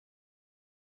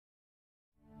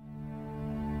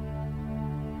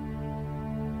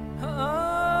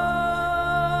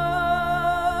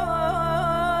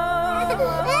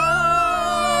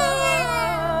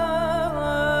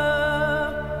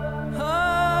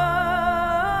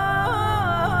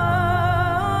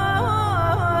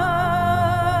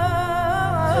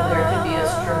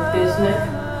arsenic,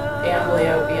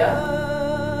 amblyopia.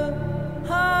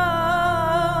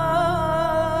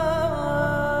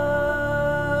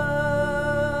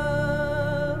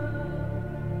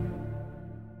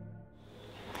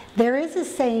 There is a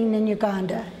saying in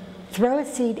Uganda, throw a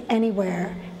seed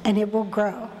anywhere and it will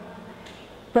grow.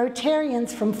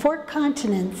 Rotarians from 4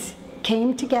 continents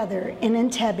came together in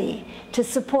Entebbe to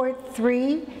support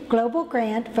 3 global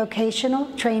grant vocational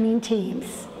training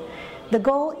teams. The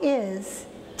goal is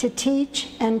to teach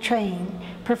and train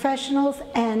professionals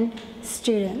and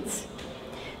students.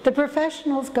 The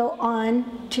professionals go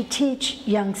on to teach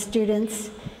young students,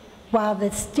 while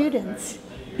the students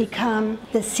become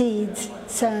the seeds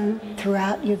sown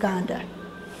throughout Uganda.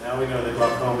 Now we know that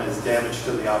glaucoma is damage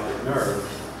to the optic nerve,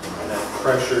 and that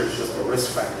pressure is just a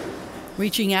risk factor.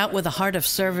 Reaching out with a heart of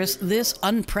service, this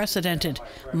unprecedented,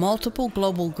 multiple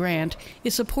global grant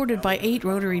is supported by 8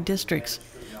 Rotary districts.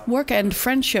 Work and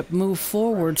friendship move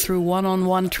forward through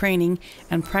one-on-one training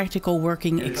and practical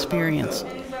working experience.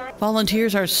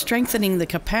 Volunteers are strengthening the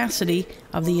capacity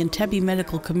of the Entebbe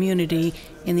medical community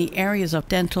in the areas of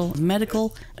dental,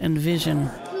 medical, and vision.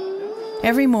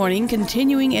 Every morning,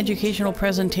 continuing educational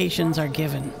presentations are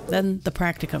given, then the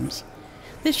practicums.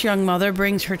 This young mother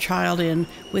brings her child in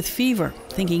with fever,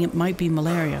 thinking it might be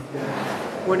malaria.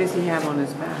 What does he have on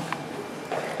his back?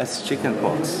 That's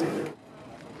chickenpox.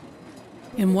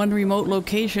 In one remote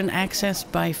location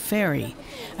accessed by ferry,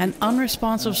 an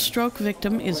unresponsive stroke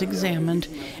victim is examined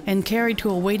and carried to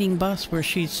a waiting bus where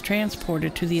she's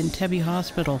transported to the Entebbe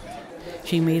hospital.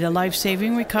 She made a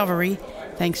life-saving recovery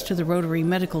thanks to the Rotary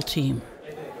medical team.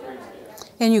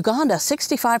 In Uganda,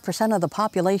 65% of the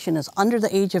population is under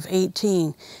the age of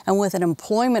 18, and with an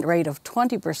employment rate of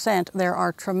 20%, there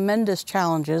are tremendous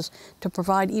challenges to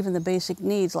provide even the basic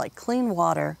needs like clean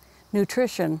water,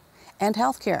 nutrition, and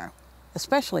health care,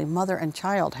 especially mother and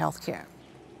child health care.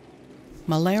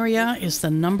 Malaria is the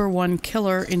 #1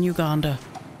 killer in Uganda.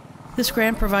 This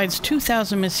grant provides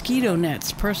 2,000 mosquito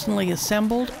nets personally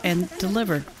assembled and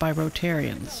delivered by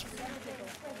Rotarians.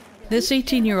 This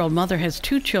 18-year-old mother has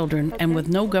 2 children and with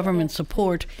no government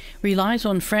support relies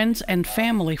on friends and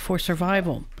family for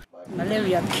survival.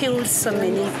 Malaria kills so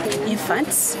many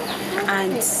infants,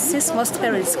 and since most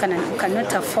parents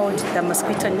cannot afford the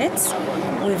mosquito nets,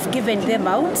 we've given them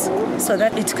out so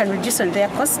that it can reduce on their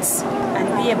costs and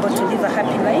be able to live a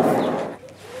happy life.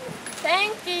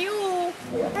 Thank you.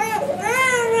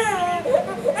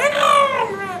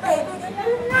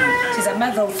 She's a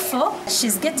mother of 4.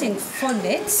 She's getting 4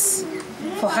 nets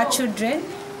for her children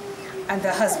and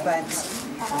the husband.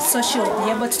 So she'll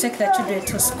be able to take the children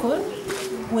to school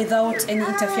without any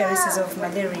interferences of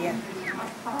malaria.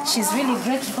 She's really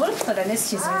grateful for the nets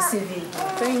she's receiving.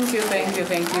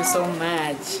 Thank you so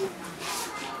much.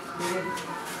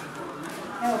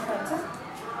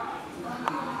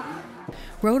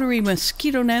 Rotary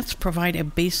mosquito nets provide a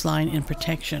baseline in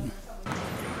protection.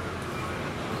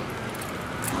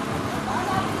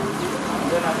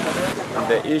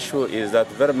 The issue is that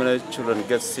very many children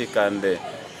get sick, and the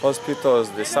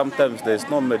hospitals, sometimes there's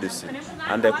no medicine,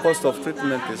 and the cost of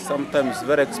treatment is sometimes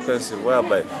very expensive,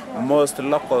 whereby most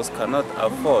locals cannot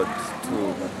afford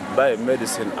to buy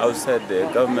medicine outside the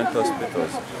government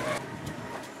hospitals.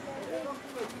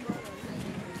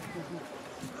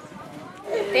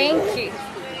 Thank you.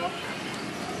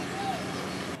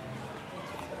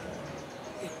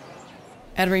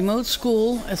 At a remote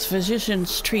school, as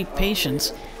physicians treat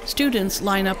patients, students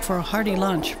line up for a hearty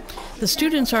lunch. The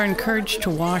students are encouraged to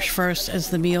wash first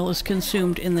as the meal is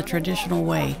consumed in the traditional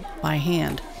way, by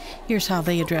hand. Here's how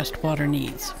they addressed water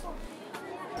needs.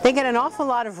 They get an awful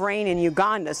lot of rain in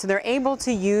Uganda, so they're able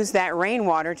to use that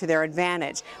rainwater to their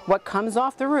advantage. What comes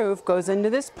off the roof goes into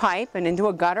this pipe and into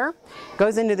a gutter,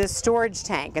 goes into this storage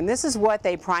tank, and this is what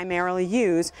they primarily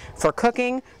use for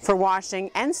cooking, for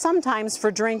washing, and sometimes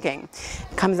for drinking.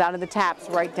 It comes out of the taps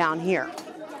right down here.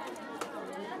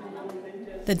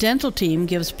 The dental team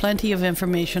gives plenty of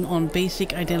information on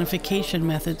basic identification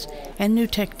methods and new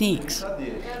techniques.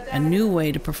 A new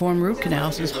way to perform root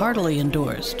canals is heartily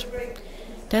endorsed.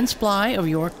 Dentsply of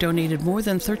York donated more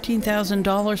than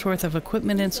 $13,000 worth of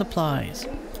equipment and supplies.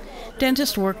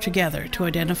 Dentists work together to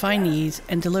identify needs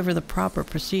and deliver the proper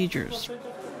procedures.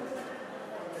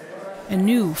 A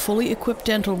new, fully equipped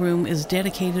dental room is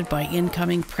dedicated by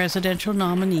incoming presidential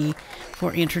nominee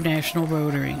for International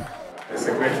Rotary. It's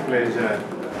a great pleasure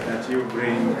that you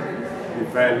bring the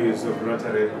values of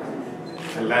Rotary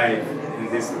alive in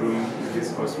this room, in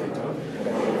this hospital.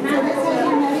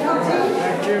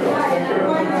 Thank you.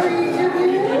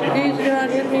 Please do not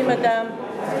hit me, madame.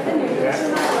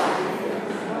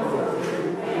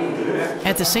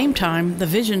 At the same time, the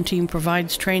Vision team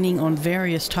provides training on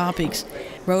various topics.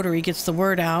 Rotary gets the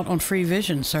word out on free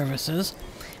vision services,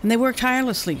 and they work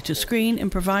tirelessly to screen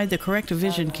and provide the correct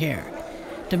vision care.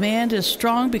 Demand is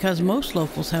strong because most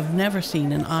locals have never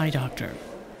seen an eye doctor.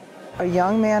 A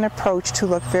young man approached who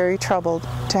looked very troubled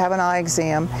to have an eye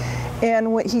exam,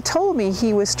 and when he told me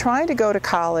he was trying to go to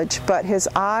college, but his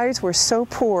eyes were so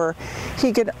poor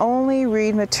he could only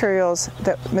read material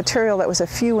that was a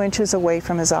few inches away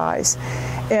from his eyes.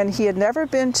 And he had never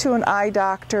been to an eye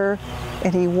doctor,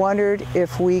 and he wondered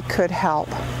if we could help.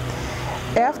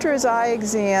 After his eye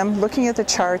exam, looking at the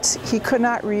charts, he could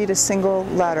not read a single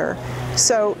letter.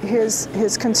 So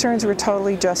his concerns were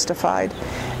totally justified.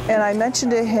 And I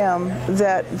mentioned to him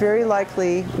that very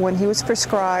likely when he was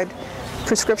prescribed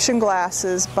prescription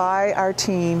glasses by our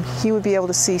team, he would be able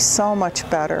to see so much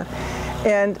better.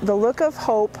 And the look of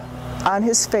hope on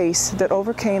his face that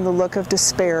overcame the look of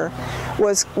despair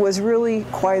was really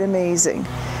quite amazing.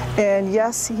 And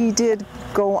yes, he did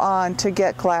go on to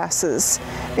get glasses,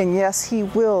 and yes, he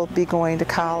will be going to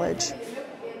college.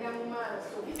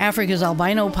 Africa's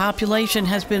albino population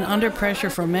has been under pressure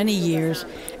for many years,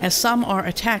 as some are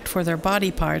attacked for their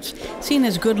body parts, seen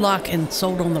as good luck and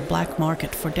sold on the black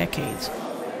market for decades.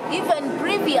 Even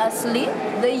previously,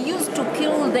 they used to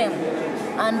kill them,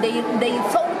 and they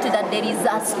thought that there is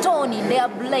a stone in their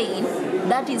brain.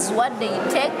 That is what they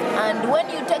take, and when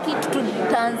you take it to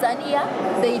Tanzania,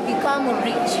 they become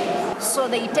rich. So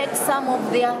they take some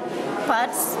of their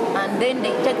parts, and then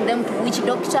they take them to witch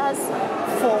doctors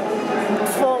for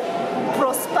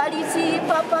prosperity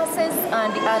purposes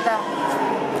and other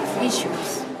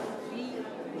issues.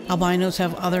 Albinos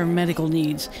have other medical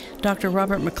needs. Dr.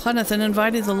 Robert McLenithan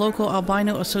invited the local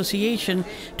Albino Association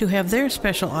to have their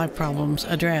special eye problems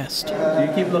addressed. So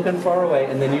you keep looking far away,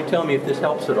 and then you tell me if this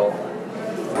helps at all.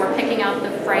 We're picking out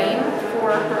the frame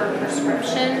for her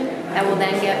prescription that will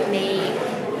then get made,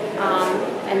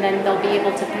 and then they'll be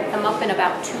able to pick them up in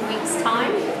about 2 weeks'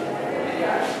 time,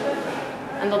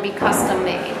 and they'll be custom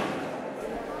made.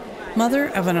 Mother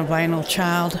of an albino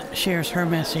child shares her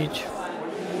message.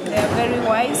 They are very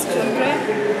wise children,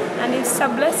 and it's a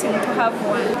blessing to have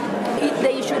one.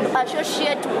 They should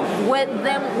associate with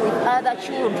them with other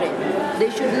children. They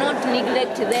should not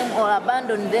neglect them or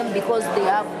abandon them because they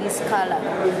have this color.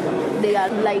 They are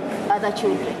like other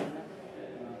children.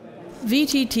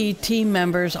 VTT team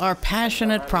members are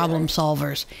passionate problem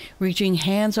solvers, reaching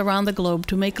hands around the globe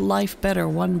to make life better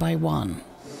one by one.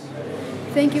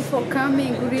 Thank you for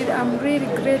coming. I'm really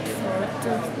grateful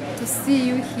to see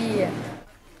you here.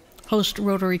 Host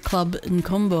Rotary Club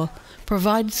Nkombo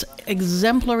provides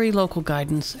exemplary local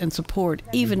guidance and support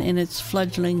even in its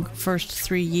fledgling first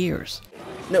 3 years.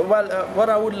 Well, what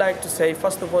I would like to say,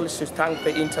 first of all, is to thank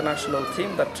the international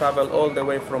team that traveled all the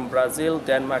way from Brazil,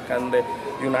 Denmark, and the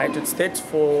United States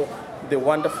for the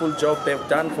wonderful job they've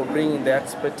done for bringing their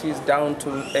expertise down to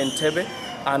Entebbe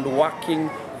and working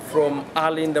from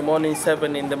early in the morning,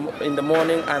 7 in the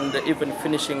morning, and even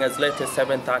finishing as late as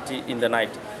 7:30 in the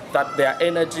night. That their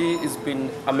energy has been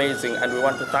amazing, and we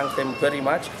want to thank them very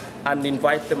much and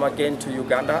invite them again to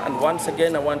Uganda. And once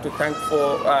again, I want to thank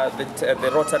for the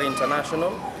Rotary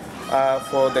International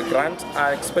for the grant,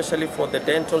 especially for the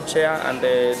dental chair and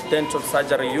the dental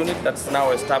surgery unit that's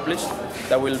now established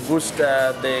that will boost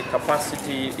the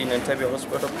capacity in Entebbe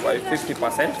Hospital by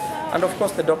 50%. And of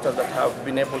course, the doctors that have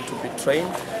been able to be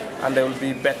trained, and there will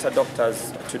be better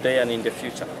doctors today and in the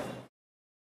future.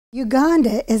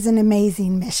 Uganda is an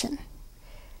amazing mission.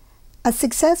 A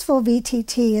successful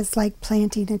VTT is like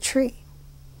planting a tree.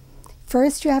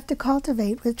 First, you have to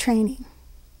cultivate with training,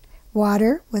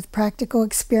 water with practical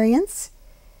experience,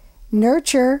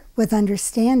 nurture with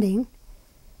understanding,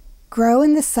 grow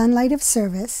in the sunlight of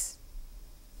service,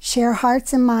 share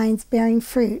hearts and minds bearing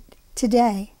fruit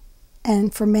today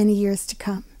and for many years to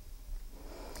come.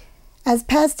 As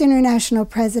past International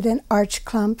President Arch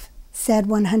Klump said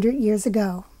 100 years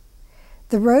ago,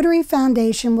 the Rotary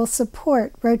Foundation will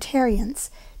support Rotarians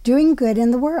doing good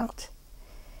in the world.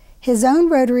 His own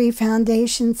Rotary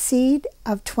Foundation seed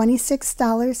of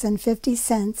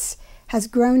 $26.50 has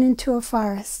grown into a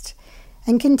forest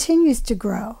and continues to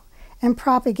grow and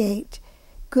propagate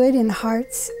good in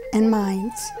hearts and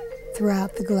minds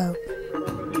throughout the globe.